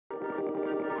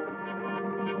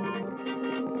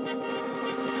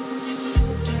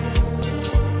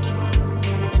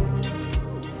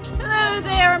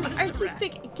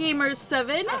Sadistic Gamer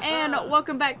 7, and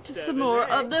welcome back to some more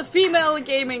of the Female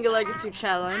Gaming Legacy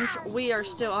Challenge. We are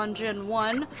still on Gen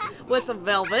 1 with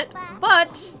Velvet,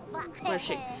 but where's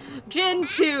she? Gen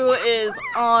 2 is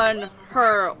on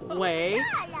her way.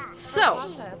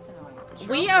 So,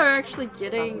 we are actually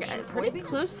getting pretty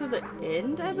close to the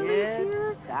end, I believe, here.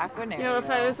 You know, if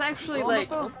I was actually, like,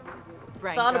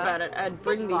 thought about it, I'd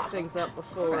bring these things up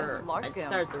before I'd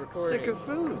start the recording. Sick of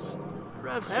foos.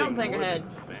 I don't think I had.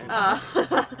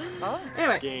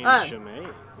 Anyway,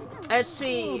 let's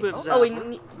see. Oh, we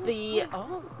need the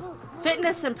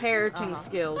fitness and parenting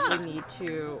skills we need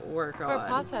to work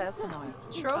on. So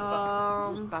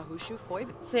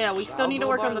yeah, we still need to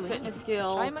work on the fitness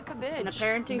skill and the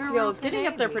parenting skill is getting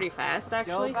up there pretty fast,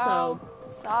 actually. So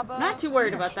not too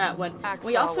worried about that one.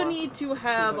 We also need to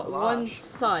have one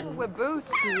son who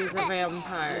is a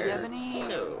vampire.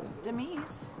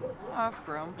 So.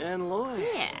 And Lloyd.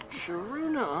 Yeah.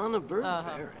 Sharuna on a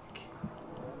Berferic.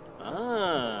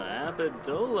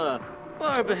 Abadola.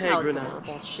 How Barbahagrana.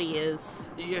 adorable she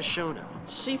is. Yashona.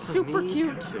 She's super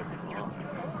cute.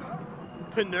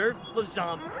 Panerv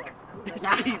Lazam.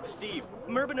 Steve.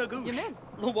 Merbanagoosh.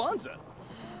 Lawanza.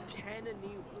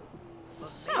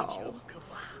 So,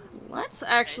 let's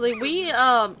actually,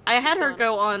 I had her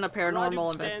go on a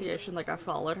paranormal investigation, like I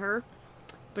followed her.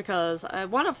 Because I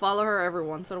want to follow her every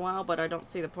once in a while, but I don't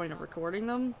see the point of recording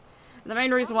them. And the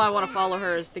main reason why I want to follow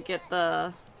her is to get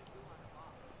the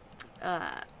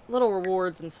little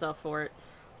rewards and stuff for it.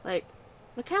 Like,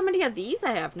 look how many of these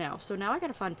I have now. So now I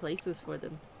gotta find places for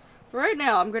them. But right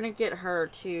now, I'm gonna get her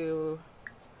to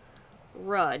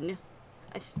run.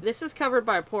 This is covered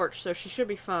by a porch, so she should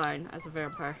be fine as a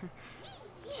vampire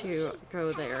to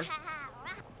go there.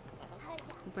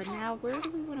 But now, where do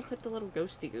we want to put the little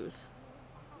ghosty goose?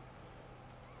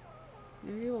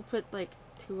 Maybe we'll put, like,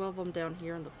 2 of them down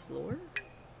here on the floor?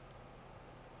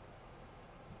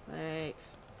 Like,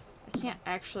 I can't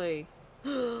actually...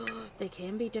 They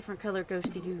can be different color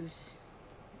ghosty goose.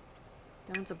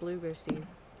 That one's a blue ghosty goo.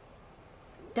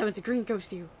 That one's a green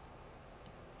ghosty goo.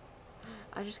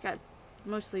 I just got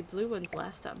mostly blue ones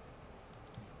last time.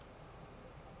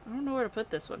 I don't know where to put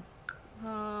this one.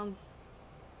 I'll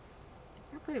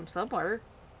put him somewhere.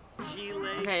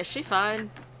 Okay, is she fine?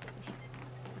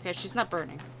 Okay, she's not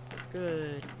burning.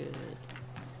 Good, good.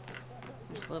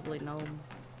 There's lovely gnome.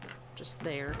 Just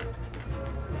there.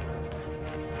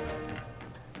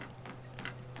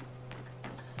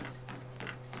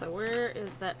 So where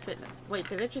is that fitness? Wait,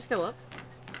 did it just go up?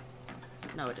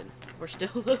 No, it didn't. We're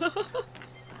still...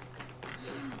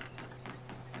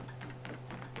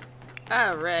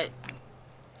 Alright.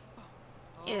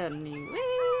 Anyway,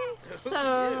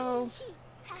 so...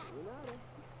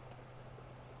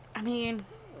 I mean...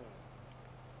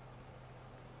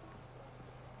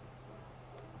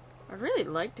 I'd really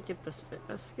like to get this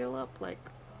fitness skill up, like,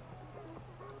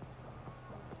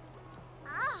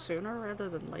 sooner rather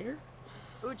than later.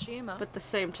 But at the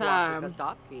same time,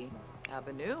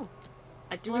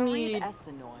 I do need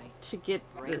to get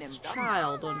this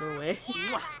child underway.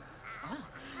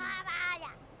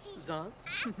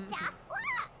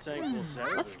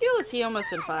 What skill is he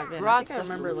almost in 5 in? I think I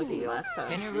remember looking last time.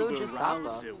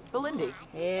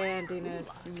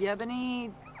 Handiness.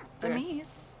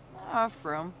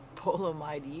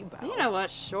 You know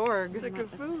what? Sick of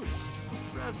food.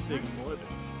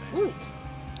 Ooh.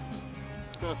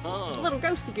 Little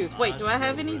ghosty goose. Wait, do I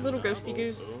have any little ghosty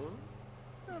goose?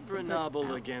 Okay,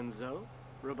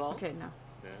 no.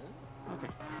 Okay.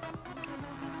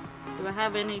 Do I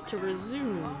have any to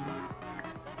resume?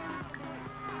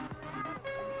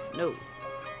 No.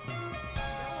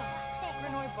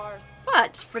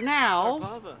 But, for now,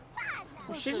 well,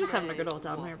 she's just having a good old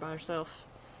time here by herself.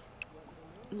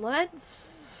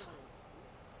 Let's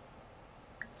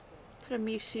put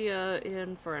Amicia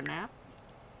in for a nap.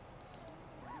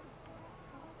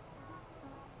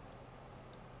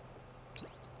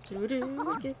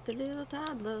 Doo-doo, get the little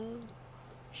toddler.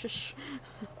 Shush.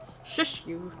 Shush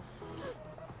you.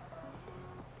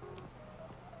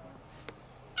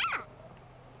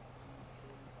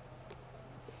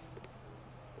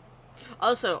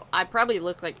 Also, I probably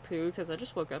look like poo because I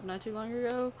just woke up not too long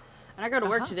ago. And I go to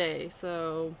work today,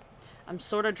 so I'm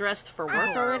sort of dressed for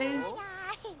work already.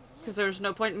 Because there's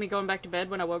no point in me going back to bed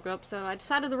when I woke up, so I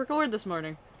decided to record this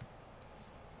morning.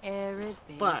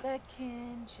 But,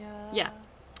 yeah,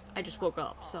 I just woke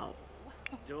up, so.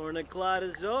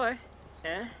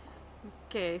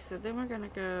 Okay, so then we're gonna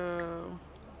go...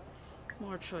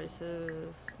 More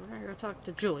choices. We're gonna go talk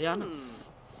to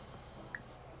Julianus.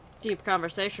 Deep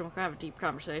conversation. We're gonna have a deep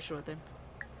conversation with him.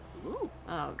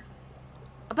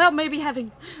 About maybe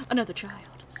having another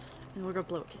child. And we're gonna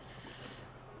blow a kiss.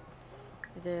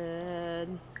 And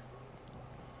then...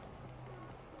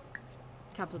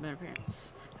 compliment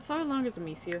appearance. How far along is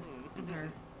Amicia and her?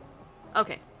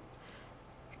 Okay.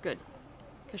 Good.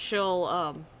 Because she'll,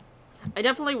 I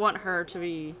definitely want her to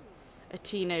be a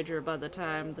teenager by the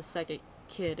time the second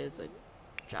kid is a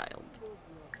child.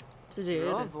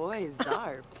 Oh boy,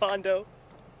 Zarps. Pondo.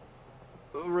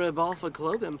 Rebalfa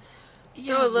Clobim.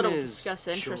 Throw a little discuss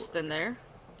interest in there.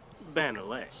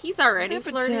 Banale. He's already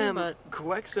flirty, but...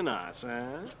 Quexenas,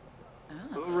 huh?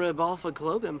 Oh. Rebalfa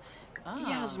Clobim. Oh.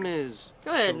 Yasmiz.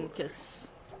 Go ahead and kiss.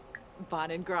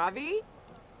 Bon and Gravi?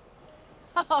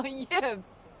 Oh, yips.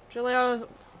 Juliana,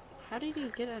 how did he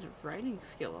get out of writing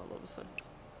skill all of a sudden?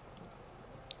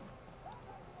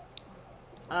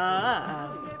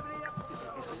 Ah.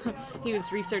 He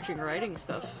was researching writing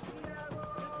stuff.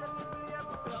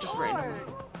 Just writing.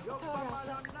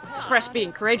 Express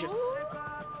being courageous.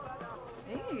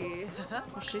 Hey.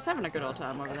 Well, she's having a good old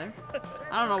time over there.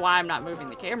 I don't know why I'm not moving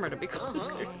the camera to be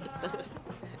closer.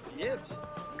 Yibs.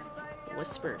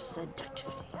 Whisper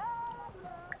seductively.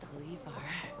 Levar.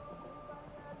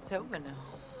 Tobano.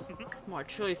 More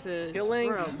choices. Killing.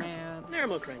 Romance.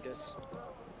 Nermokrankus.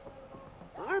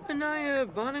 Arpanaya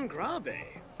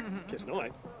Bonangrabe.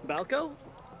 Kisnoi. Balco?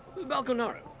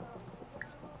 Balconaro.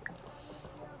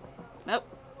 Nope.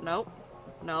 Nope.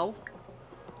 No.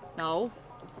 No.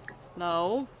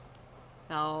 No.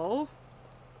 No.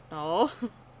 No.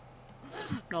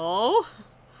 No.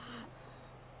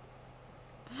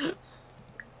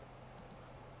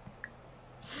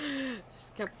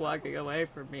 Just kept walking away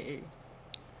from me.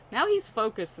 Now he's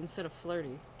focused instead of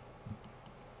flirty.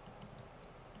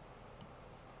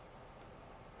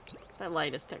 That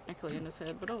light is technically in his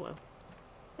head, but oh well.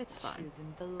 It's fine.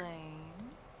 Choosing the lane.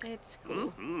 It's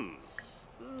cool.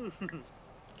 Can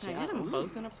I get them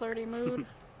both in a flirty mood?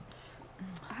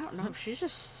 I don't know. She's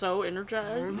just so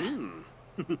energized.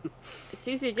 It's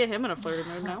easy to get him in a flirty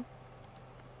mood now.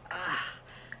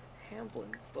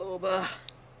 Hamblin Boba.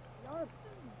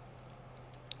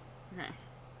 Okay.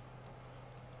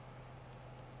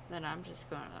 Then I'm just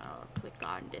gonna click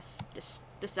on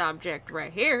this object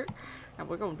right here, and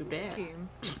we're gonna do that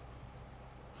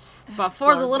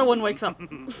before the little one wakes up.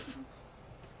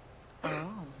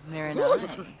 Oh,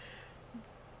 Marinai.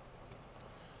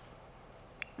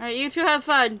 Alright, you two have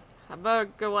fun. I'm gonna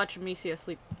go watch Amicia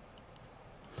sleep.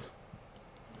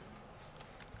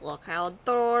 Look how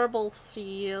adorable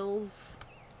she is.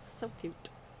 So cute.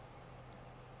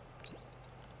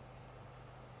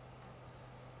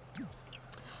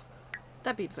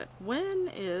 That beats it.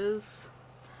 When is...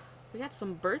 We got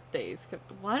some birthdays.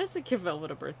 Why does it give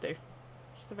Velvet a birthday?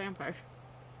 She's a vampire.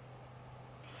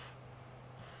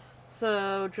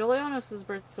 So, Julianus'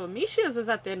 birthday. So, Amicia's is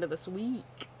at the end of this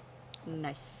week.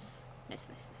 Nice. Nice,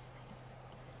 nice, nice, nice.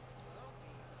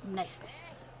 Nice,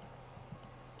 nice.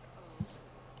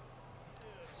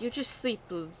 You just sleep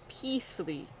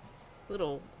peacefully,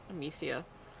 little Amicia.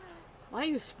 Why are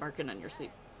you smirking on your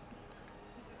sleep?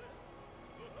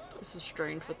 This is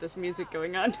strange with this music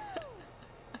going on.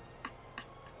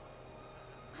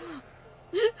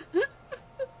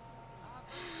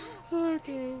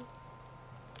 Okay.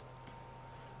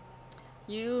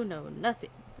 You know nothing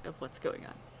of what's going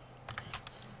on.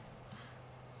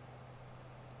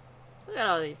 Look at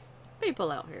all these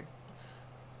people out here.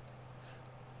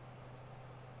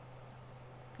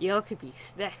 Y'all could be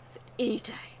snacks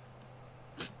anytime.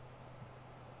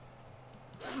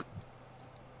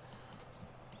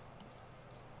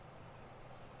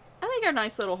 I think our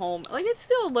nice little home, like, it's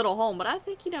still a little home, but I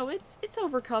think, you know, it's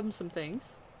overcome some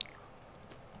things.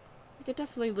 Like, it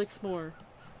definitely looks more,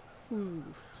 ooh,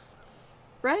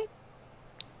 right?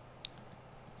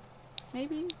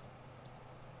 Maybe?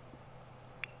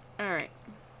 Alright.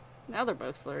 Now they're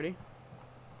both flirty.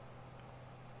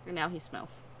 And now he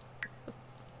smells.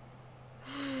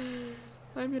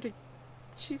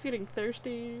 She's getting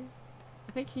thirsty.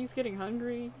 I think he's getting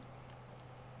hungry.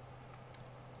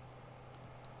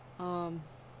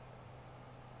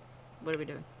 What are we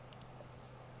doing?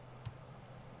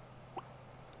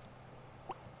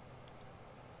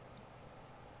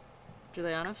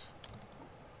 Julianus?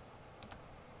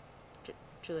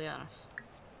 Julianus.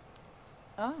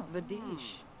 Oh,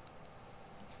 Vadish.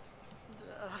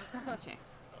 Okay.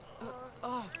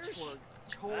 Oh,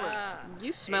 Chorg.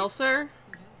 You smell, sir.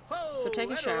 So take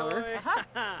a shower.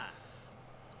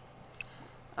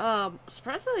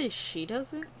 Surprisingly she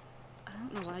doesn't. I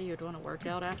don't know why you would want to work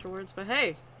out afterwards, but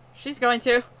hey, she's going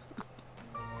to.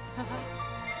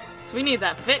 So we need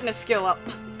that fitness skill up.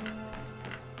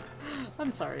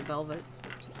 I'm sorry, Velvet.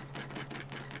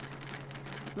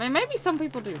 I mean, maybe some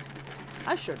people do.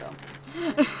 I sure don't.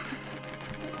 Of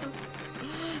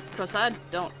course, I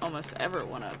don't almost ever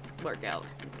want to work out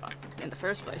in the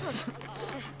first place.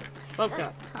 Oh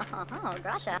god. Oh,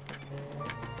 Grasha.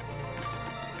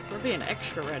 We're being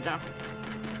extra right now.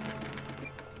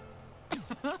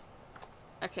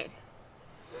 Okay.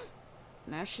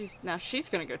 Now she's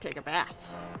gonna go take a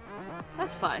bath.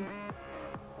 That's fine.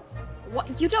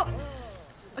 What? You don't...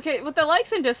 Okay, with the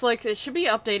likes and dislikes, it should be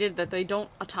updated that they don't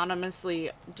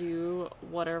autonomously do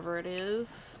whatever it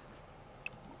is.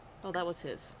 Oh, that was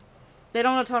his. They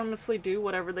don't autonomously do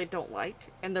whatever they don't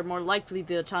like, and they're more likely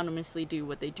to autonomously do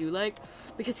what they do like,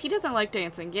 because he doesn't like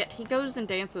dancing, yet he goes and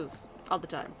dances all the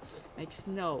time. Makes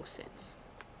no sense.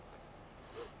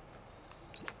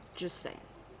 Just saying.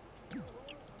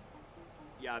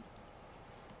 Yeah.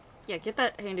 Yeah, get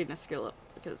that handiness skill up,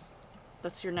 because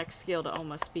that's your next skill to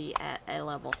almost be at a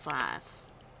level 5.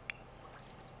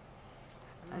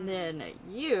 And then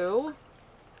you...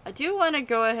 I do want to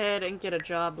go ahead and get a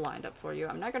job lined up for you.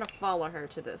 I'm not going to follow her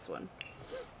to this one.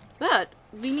 But,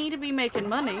 we need to be making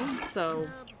money, so...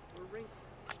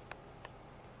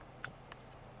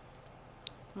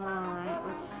 Alright,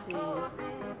 let's see.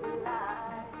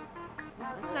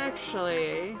 Let's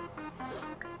actually...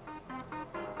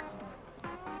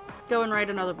 go and write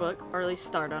another book, or at least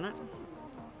start on it.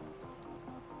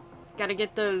 Gotta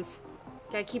get those...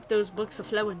 Gotta keep those books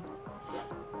a-flowing.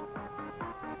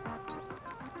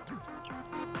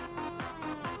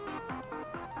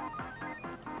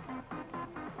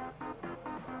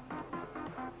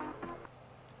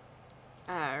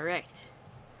 Alright.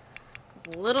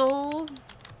 Little...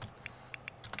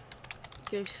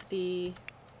 ghosty...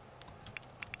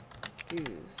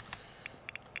 goose.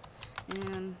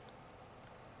 And...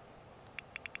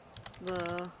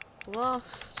 the...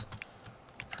 lost...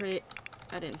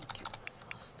 I didn't count this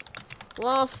lost.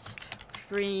 Lost...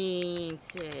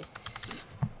 princess.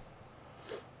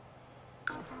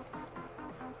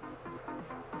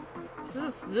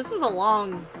 This is a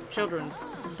long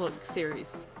children's book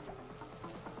series.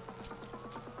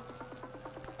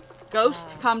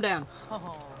 Ghost, calm down.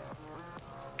 Oh.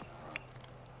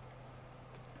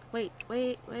 Wait.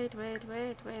 Wait.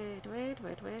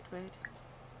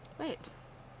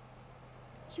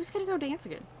 He was gonna go dance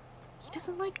again. He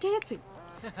doesn't like dancing.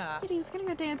 Yeah, he was gonna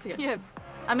go dance again. Yips.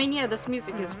 I mean, yeah, this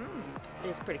music is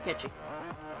pretty catchy.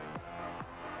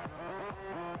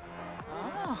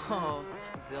 Oh.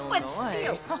 But Illinois.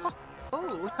 still.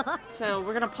 Oh. So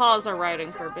we're gonna pause our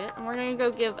writing for a bit, and we're gonna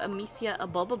go give Amicia a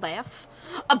bubble bath.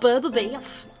 A bubble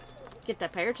bath. Get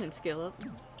that paraton skill up.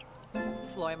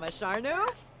 Floy Masharnu.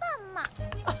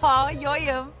 Oh,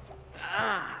 yoyum.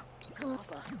 Ah.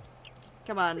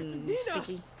 Come on,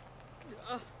 Sticky.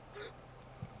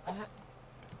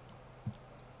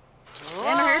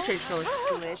 And her hair change color.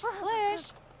 Splish,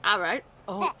 splish. Alright.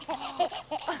 Oh.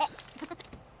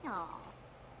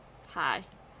 Hi.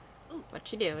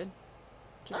 What you doing?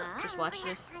 Just watch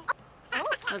this.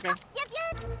 Okay.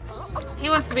 He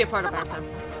wants to be a part of our time.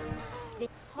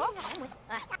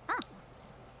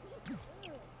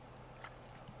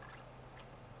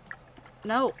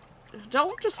 No.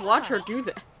 Don't just watch her do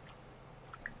that.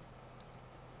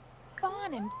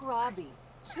 Fawn and Grobby.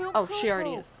 Oh, she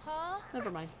already is. Huh?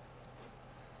 Never mind.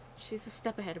 She's a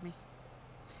step ahead of me.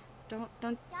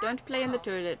 Don't play in the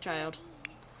toilet, child.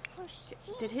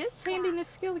 Did his handiness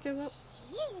skill go up?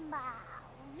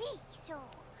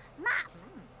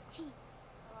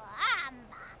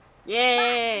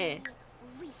 Yeah!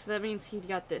 So that means he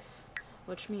got this.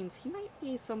 Which means he might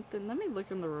be something. Let me look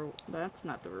in the that's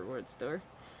not the reward store.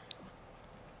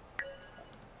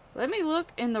 Let me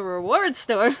look in the reward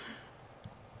store.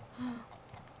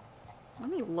 Let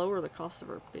me lower the cost of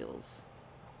our bills.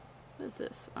 What is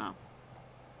this? Oh.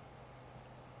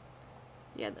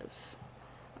 Yeah, those.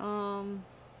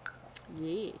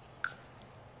 Yeah.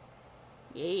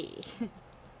 Yeah.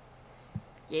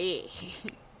 Yeah.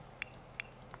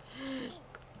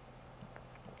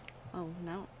 Oh,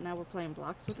 now we're playing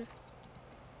blocks with her?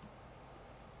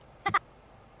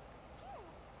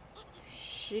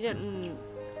 She didn't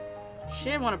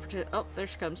want to pretend. Oh, there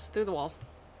she comes, through the wall.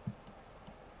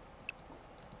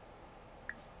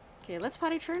 Okay, let's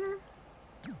potty train her.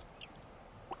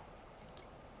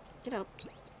 Get up.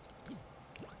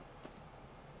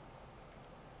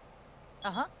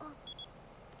 Uh-huh.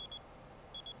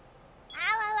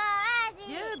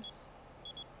 Yips.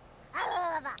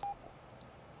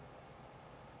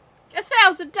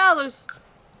 $1,000!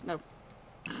 No.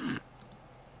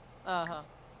 Uh-huh.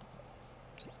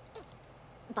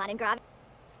 Bon and Grab.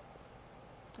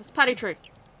 Let's potty train.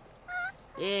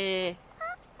 Yeah.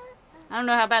 I don't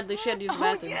know how badly she had to use the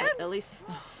bathroom, but at least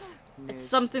It's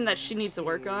something that she needs to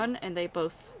work on, and they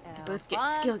both get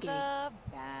skill gain.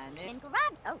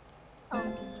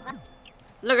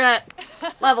 Look at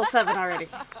that. Level 7 already.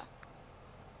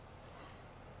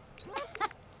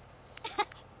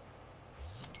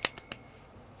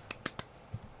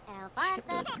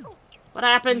 What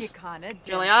happened?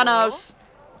 Giuliano's.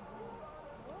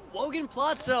 Wogan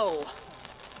Plazzo.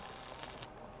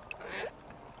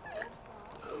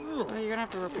 Well, you're gonna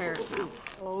have to repair it now.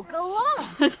 Oh, go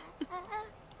on.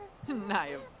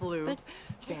 Naya flew.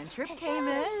 Bantrip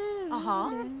Camus.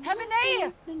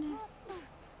 Heminea.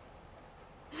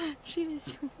 She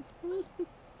was.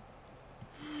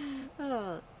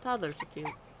 Oh, toddlers are cute.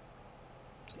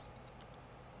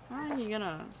 How are you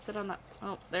gonna sit on that?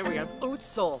 Oh, there we go.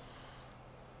 Utsul.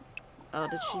 Oh,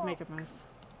 did she make a mess?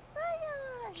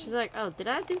 She's like, oh, did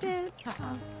I do that?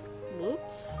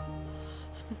 Whoops.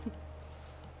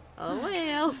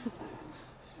 Oh,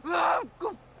 well.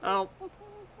 Oh.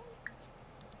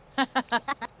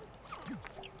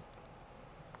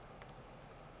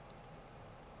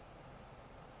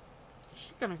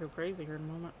 She's gonna go crazy here in a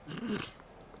moment.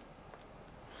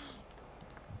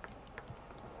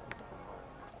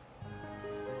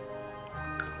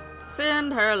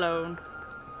 Send her alone.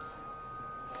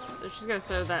 So she's gonna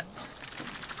throw that.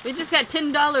 We just got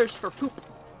 $10 for poop.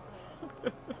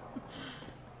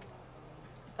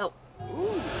 Oh.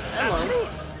 Hello.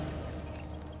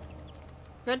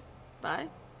 Goodbye.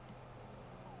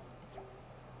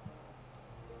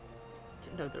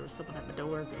 Didn't know there was someone at the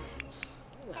door.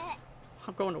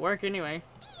 I'm going to work anyway.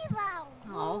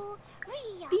 Oh.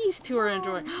 These two are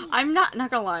enjoying. I'm not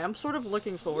gonna lie. I'm sort of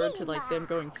looking forward to like them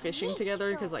going fishing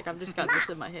together because like I've just got this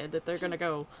in my head that they're gonna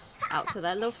go out to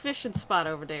that little fishing spot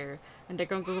over there and they're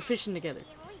gonna go fishing together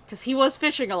because he was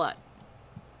fishing a lot.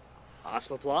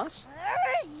 Ospaplos?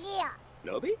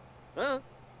 Nobi?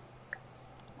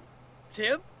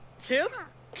 Tib?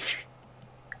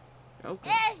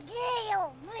 Okay.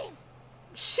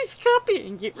 She's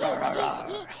copying you.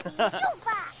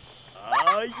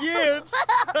 Yibs!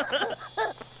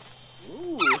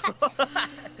 Ooh.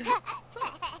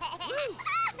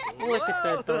 Look at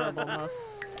that adorableness.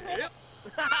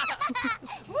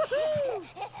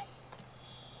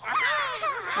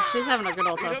 Well, she's having a good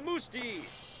old time.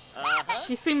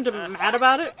 She seemed mad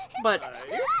about it, but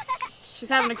she's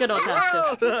having a good old time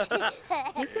still.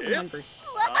 He's getting hungry.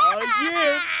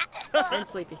 And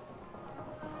sleepy.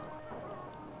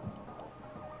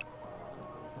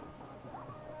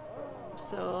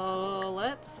 So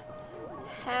let's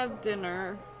have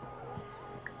dinner.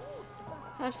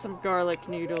 Have some garlic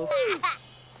noodles.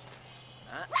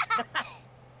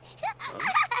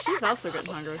 She's also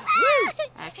getting hungry.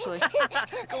 Actually.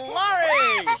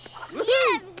 Glory!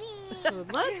 So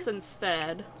let's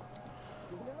instead,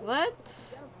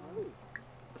 let's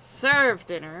serve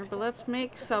dinner, but let's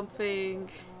make something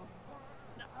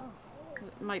that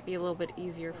might be a little bit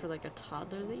easier for like a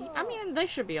toddler to eat. I mean, they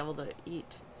should be able to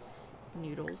eat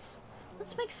noodles.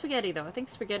 Let's make spaghetti though. I think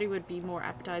spaghetti would be more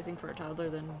appetizing for a toddler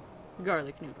than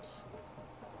garlic noodles.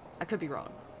 I could be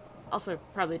wrong. Also,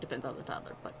 probably depends on the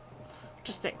toddler, but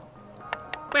just saying.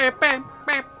 Bam, bam,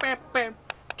 bam, bam, bam.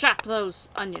 Chop those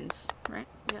onions, right?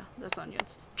 Yeah, that's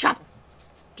onions. Chop them.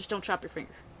 Just don't chop your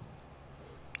finger.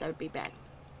 That would be bad.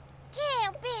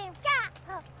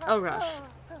 Oh gosh.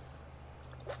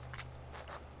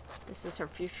 This is her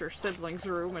future siblings'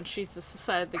 room, and she's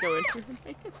decided to go into and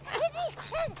make it.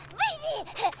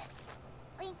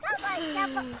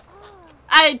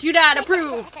 I do not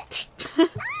approve.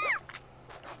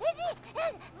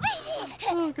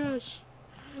 Oh gosh.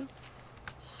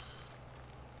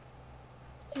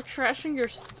 You're trashing your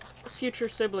future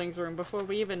siblings' room before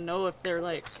we even know if they're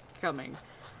like coming.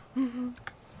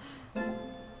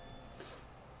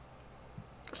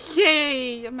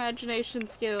 Yay! Imagination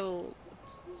skills.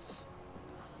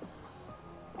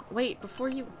 Wait, before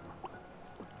you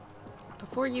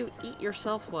eat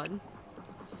yourself one,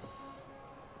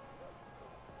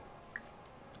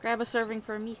 grab a serving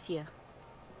for Amicia.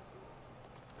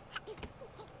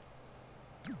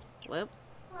 Whoop.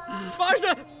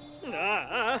 Barza!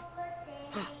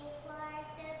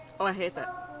 Oh, I hate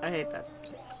that. I hate that.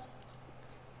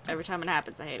 Every time it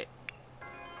happens, I hate it.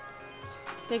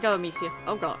 There you go, Amicia.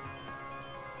 Oh god.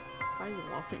 Why are you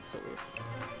walking so weird?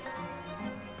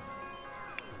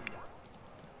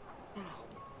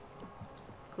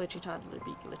 Glitchy toddler,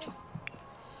 be glitchy.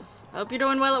 Hope you're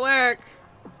doing well at work.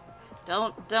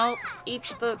 Don't eat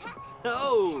the...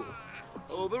 Oh!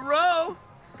 Obero!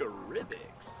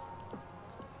 Garibix.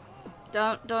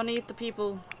 Don't eat the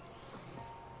people.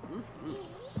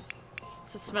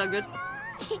 Does it smell good?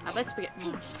 I bet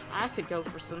spaghetti. I could go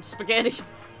for some spaghetti.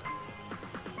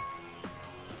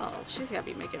 Oh, she's gotta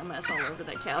be making a mess all over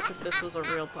that couch if this was a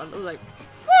real toddler. Like,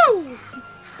 woo!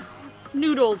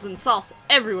 Noodles and sauce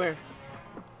everywhere.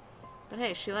 But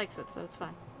hey, she likes it, so it's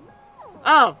fine.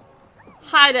 Oh!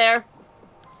 Hi there!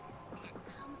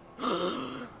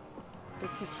 They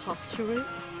can talk to it?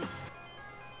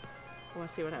 I wanna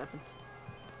see what happens.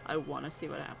 I wanna see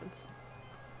what happens.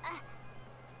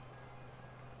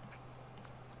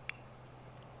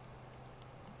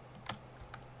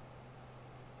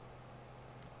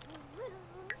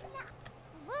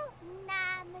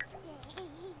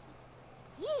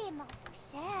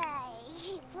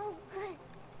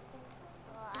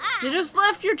 You just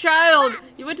left your child!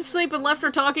 You went to sleep and left her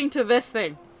talking to this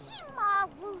thing.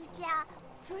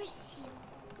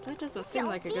 That doesn't seem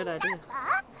like a good idea.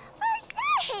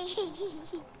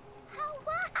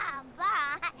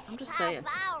 I'm just saying.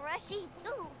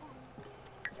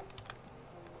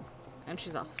 And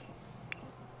she's off.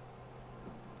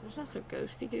 There's also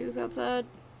ghosty goos outside.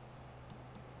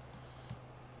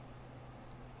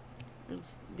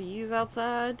 There's these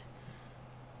outside.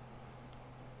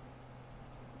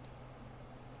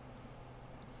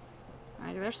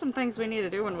 Like, there's some things we need to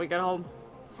do when we get home.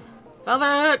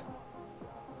 Velvet!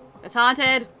 It's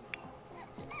haunted!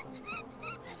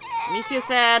 Missy's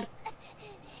sad.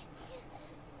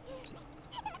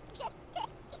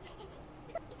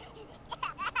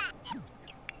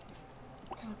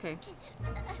 Okay.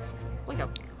 Wake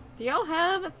up. Do y'all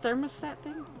have a thermostat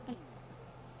thing?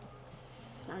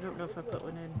 I don't know if I put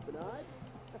one in.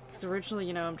 Because originally,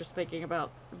 you know, I'm just thinking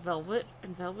about Velvet,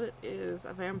 and Velvet is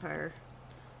a vampire.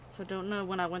 So I don't know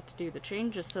when I went to do the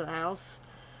changes to the house.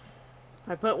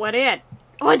 I put one in.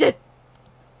 Oh, I did!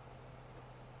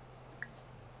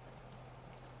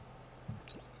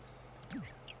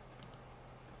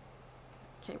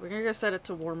 Okay, we're gonna go set it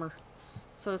to warmer.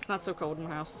 So it's not so cold in the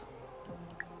house.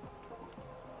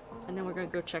 And then we're gonna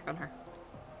go check on her.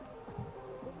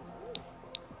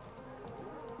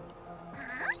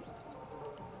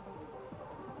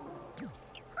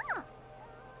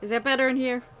 Is that better in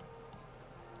here?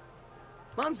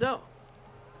 Monzo.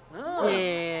 Oh.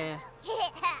 Yeah.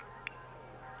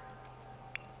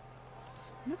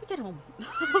 When do we get home?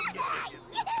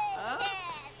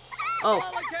 Oh.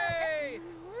 Okay.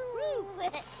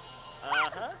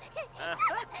 Uh-huh.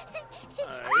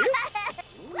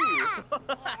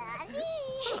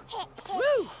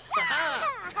 Woo!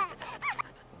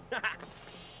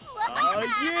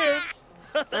 Yips!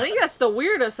 I think that's the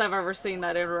weirdest I've ever seen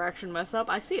that interaction mess up.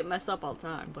 I see it mess up all the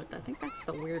time, but I think that's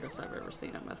the weirdest I've ever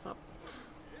seen it mess up.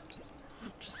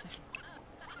 Just saying.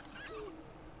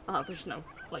 Oh, there's no,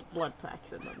 like, blood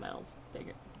plaques in the mail. Dang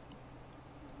it.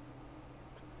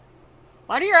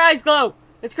 Why do your eyes glow?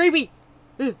 It's creepy!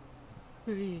 Having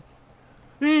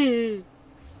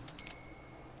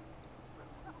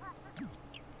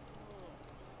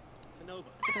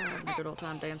a good old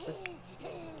time dancing.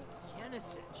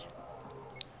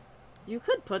 You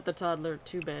could put the toddler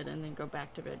to bed and then go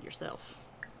back to bed yourself.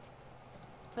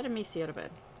 Put Amicia to bed.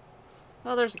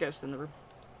 Oh, there's a ghost in the room.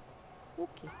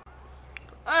 Okay.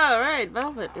 Alright,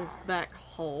 Velvet is back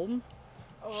home.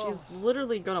 She's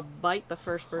literally gonna bite the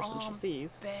first person she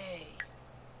sees.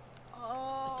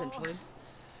 Potentially.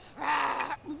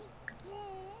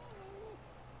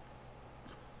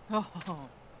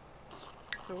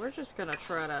 So we're just gonna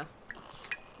try to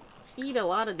eat a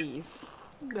lot of these.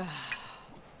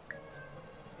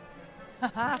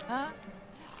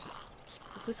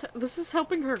 This is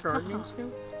helping her gardening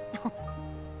skills?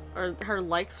 Or her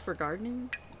likes for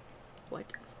gardening? What?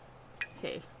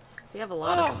 Okay. We have a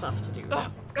lot of stuff to do.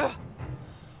 Oh,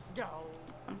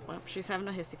 well, she's having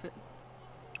a hissy fit.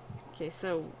 Okay,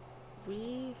 so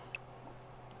we...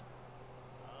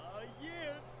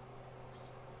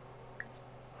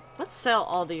 Let's sell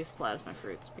all these plasma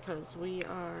fruits because we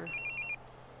are...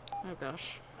 Oh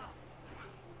gosh.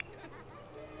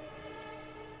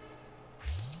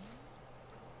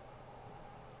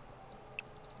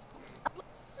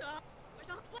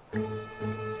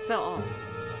 Sell all.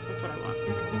 That's what I want.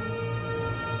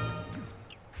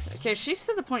 Okay, she's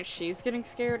to the point she's getting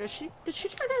scared. Did she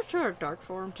turn into her dark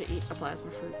form to eat a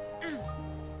plasma fruit?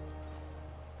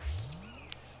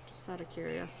 Just out of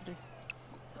curiosity.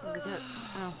 What do we get?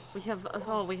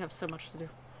 Oh, we have so much to do.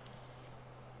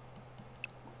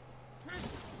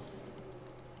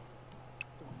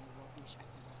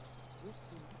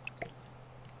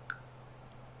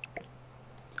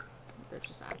 There's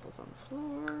just apples on the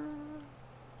floor.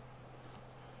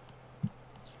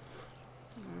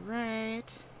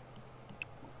 Alright.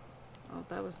 Oh,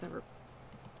 that was never...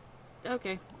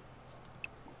 Okay.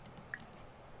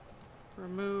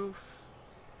 Remove.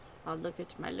 I'll look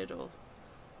at my little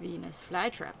Venus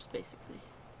flytraps, basically.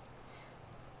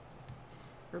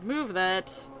 Remove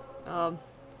that.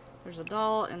 There's a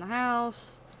doll in the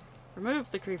house.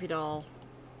 Remove the creepy doll.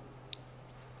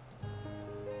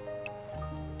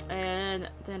 And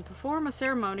then perform a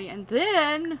ceremony, and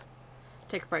then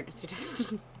take a pregnancy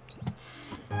test. We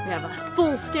have a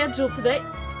full schedule today.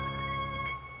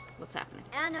 What's happening?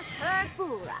 And her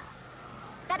pura.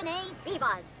 Febine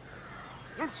vivas.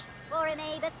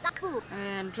 Florime besapu.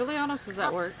 And Julianus is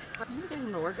at work. I'm gonna get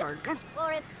him to work hard.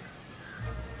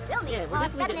 Yeah, we're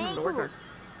definitely getting him to work hard.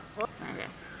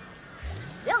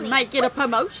 Okay. Might get a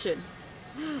promotion.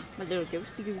 My little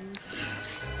ghosty goose.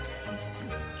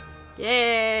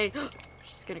 Yay!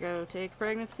 She's gonna go take a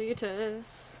pregnancy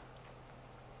test.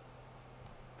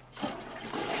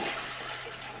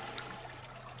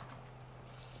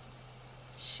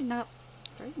 She's not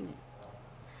pregnant.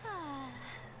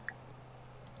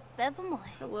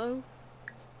 Hello?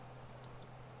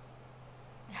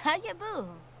 Hiya, boo.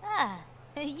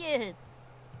 Yibs.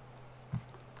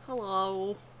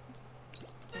 Hello.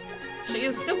 She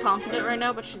is still confident right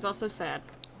now, but she's also sad.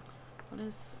 What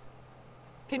is...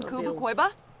 Pinkuba bills.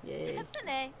 Koiba? Yay.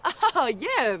 Oh,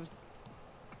 yibs.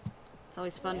 It's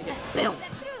always fun to get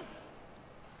bills.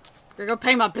 Gotta go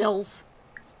pay my bills.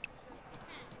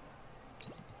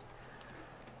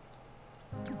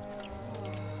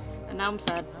 And now I'm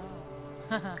sad.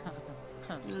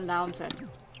 Now I'm sad.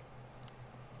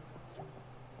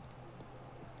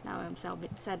 Now I'm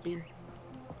sad bean.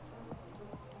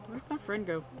 Where'd my friend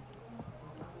go?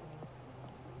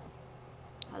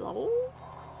 Hello?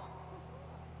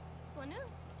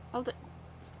 Oh,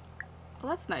 well,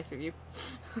 that's nice of you.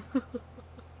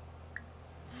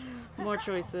 More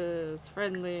choices.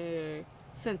 Friendly.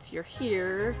 Since you're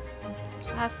here,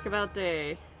 ask about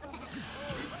day.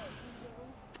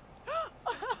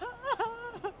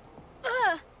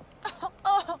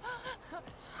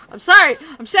 I'm sorry.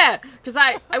 I'm sad because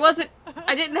I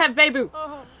didn't have Babu.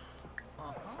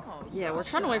 Yeah, we're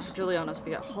trying to wait for Julianus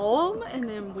to get home, and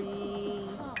then we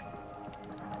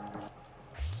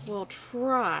will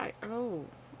try. Oh.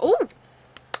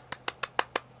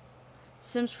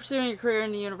 Sims pursuing a career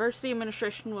in the university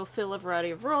administration will fill a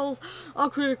variety of roles, all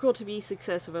critical to the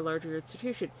success of a larger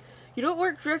institution. You don't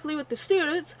work directly with the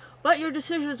students, but your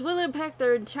decisions will impact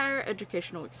their entire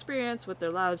educational experience with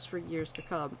their lives for years to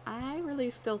come. I really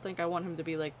still think I want him to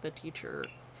be like the teacher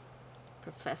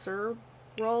professor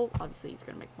role. Obviously he's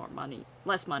gonna make more money,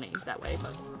 less money that way,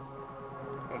 but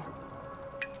okay.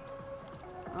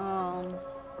 Whoa.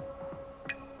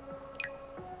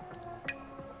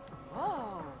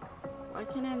 Why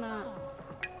can I not?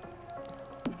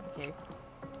 Okay.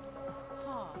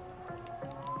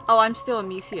 Oh, I'm still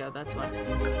Amicia, that's why.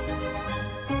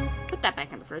 Put that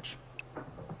back in the fridge.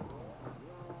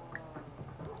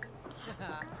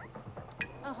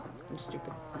 I'm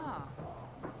stupid.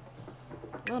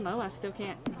 Oh no, I still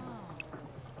can't.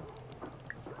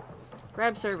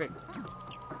 Grab serving.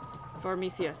 For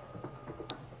Amicia.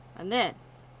 And then.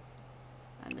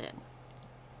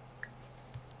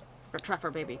 We're gonna try for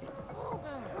a baby.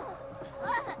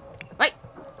 Wait!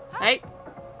 Hey!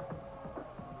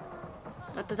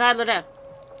 Let the toddler down.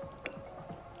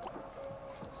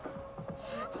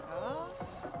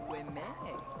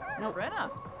 Nope.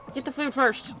 Get the food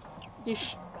first.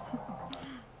 Yeesh.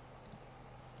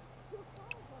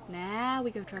 Now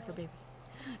we go try for baby.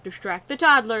 Distract the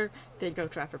toddler, then go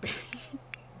try for baby.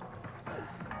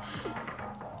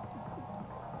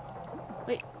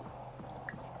 Wait.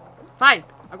 Fine.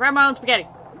 I'll grab my own spaghetti.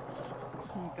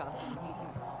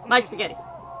 My spaghetti.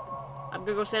 I'm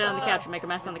gonna go sit on the couch and make a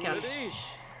mess on the couch.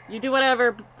 You do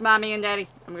whatever, mommy and daddy.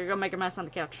 I'm gonna go make a mess on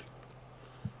the couch.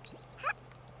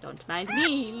 Don't mind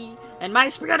me and my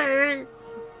spaghetti.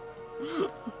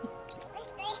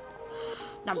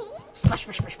 Now, splash,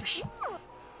 splash, splash, splash.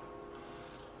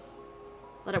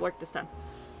 Let it work this time.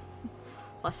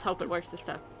 Let's hope it works this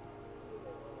time.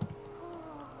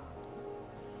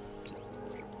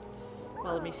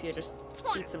 Well, Amicia just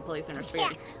eats and plays in her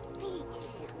spaghetti.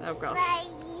 Oh gosh.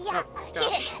 Oh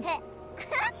gosh.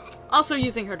 Also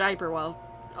using her diaper while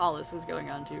all this is going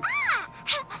on too.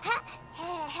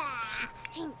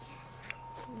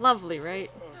 Lovely,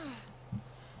 right?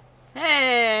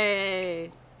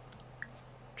 Hey!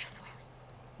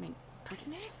 I mean,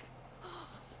 prejudice.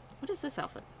 What is this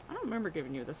outfit? I don't remember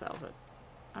giving you this outfit.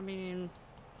 I mean,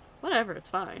 whatever, it's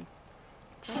fine.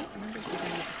 I don't remember giving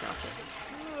you this outfit.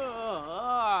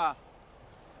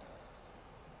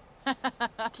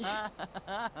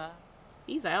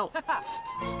 He's out.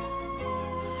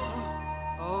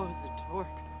 Oh, Zatork.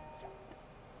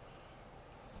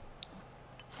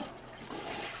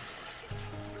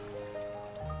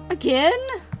 again?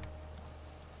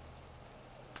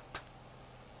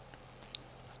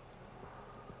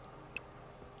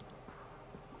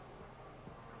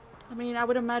 I mean, I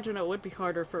would imagine it would be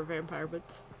harder for a vampire, but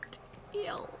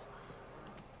still.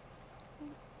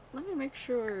 Let me make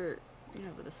sure, you know,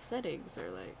 the settings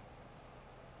are like...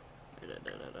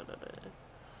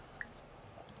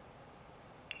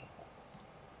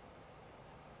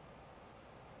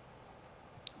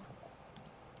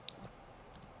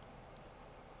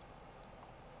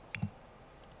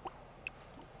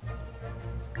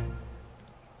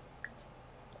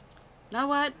 You know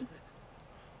what?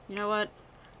 You know what?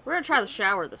 We're gonna try the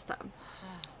shower this time.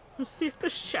 Let's see if the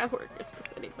shower gives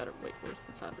us any better. Wait, where's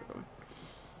the toddler going?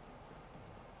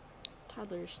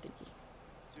 Toddler is stinky.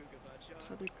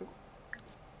 Toddler go.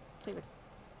 Play with.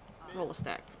 Roll a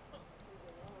stack.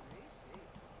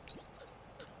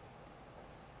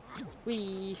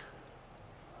 We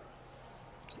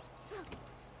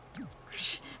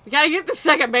gotta get the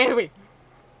second baby.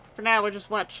 For now, we'll just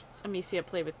watch Amicia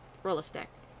play with roll a stack.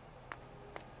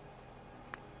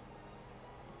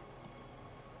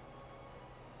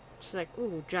 She's like,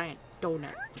 ooh, giant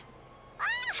donut.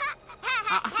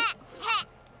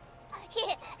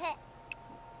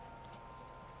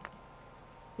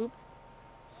 Oop.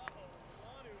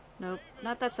 Nope,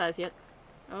 not that size yet.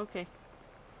 Okay.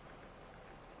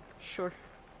 Sure.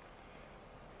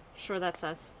 Sure, that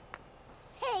size.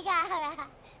 Who's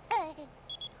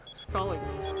calling?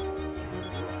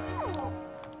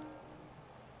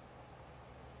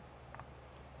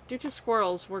 Due to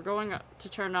squirrels, we're going to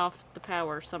turn off the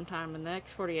power sometime in the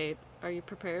next 48. Are you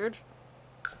prepared?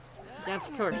 Yeah,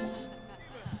 of course.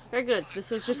 Very good.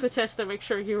 This was just a test to make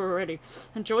sure you were ready.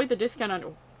 Enjoy the discount on...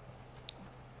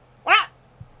 What?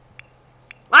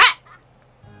 What?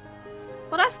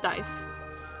 Well, that's nice.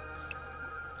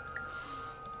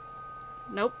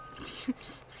 Nope.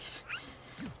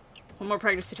 One more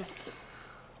pregnancy test.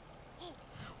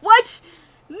 What?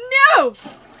 No!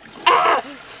 Ah!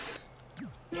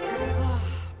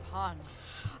 Pun.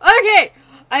 Okay!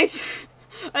 I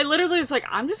literally was like,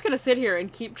 I'm just gonna sit here and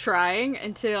keep trying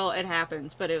until it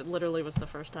happens, but it literally was the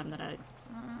first time that I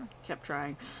kept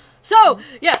trying. So,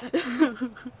 yeah!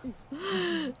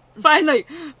 Finally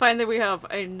we have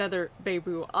another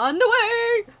Babu on the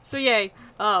way! So yay.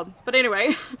 But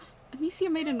anyway, Amicia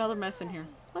made another mess in here.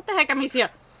 What the heck, Amicia?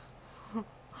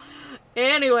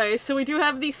 Anyway, so we do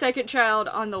have the second child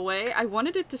on the way. I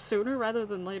wanted it to sooner rather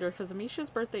than later because Amicia's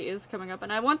birthday is coming up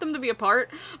and I want them to be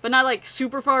apart, but not like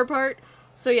super far apart.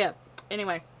 So yeah,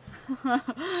 anyway.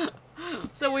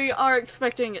 So we are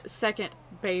expecting second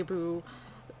Babu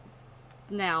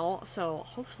now, so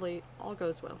hopefully all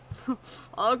goes well.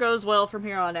 All goes well from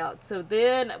here on out. So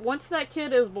then, once that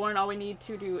kid is born, all we need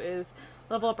to do is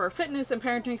level up our fitness and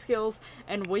parenting skills,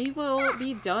 and we will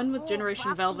be done with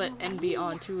Generation Velvet and be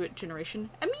on to Generation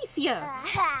Amicia.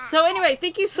 So anyway,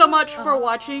 thank you so much for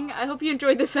watching. I hope you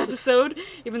enjoyed this episode,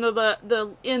 even though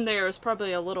the end there is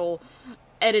probably a little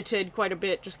edited quite a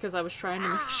bit, just because I was trying to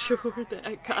make sure that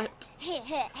I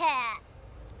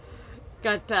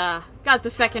got the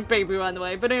second Babu on the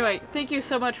way. But anyway, thank you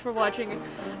so much for watching.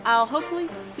 I'll hopefully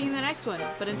see you in the next one.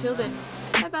 But until then,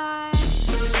 bye bye.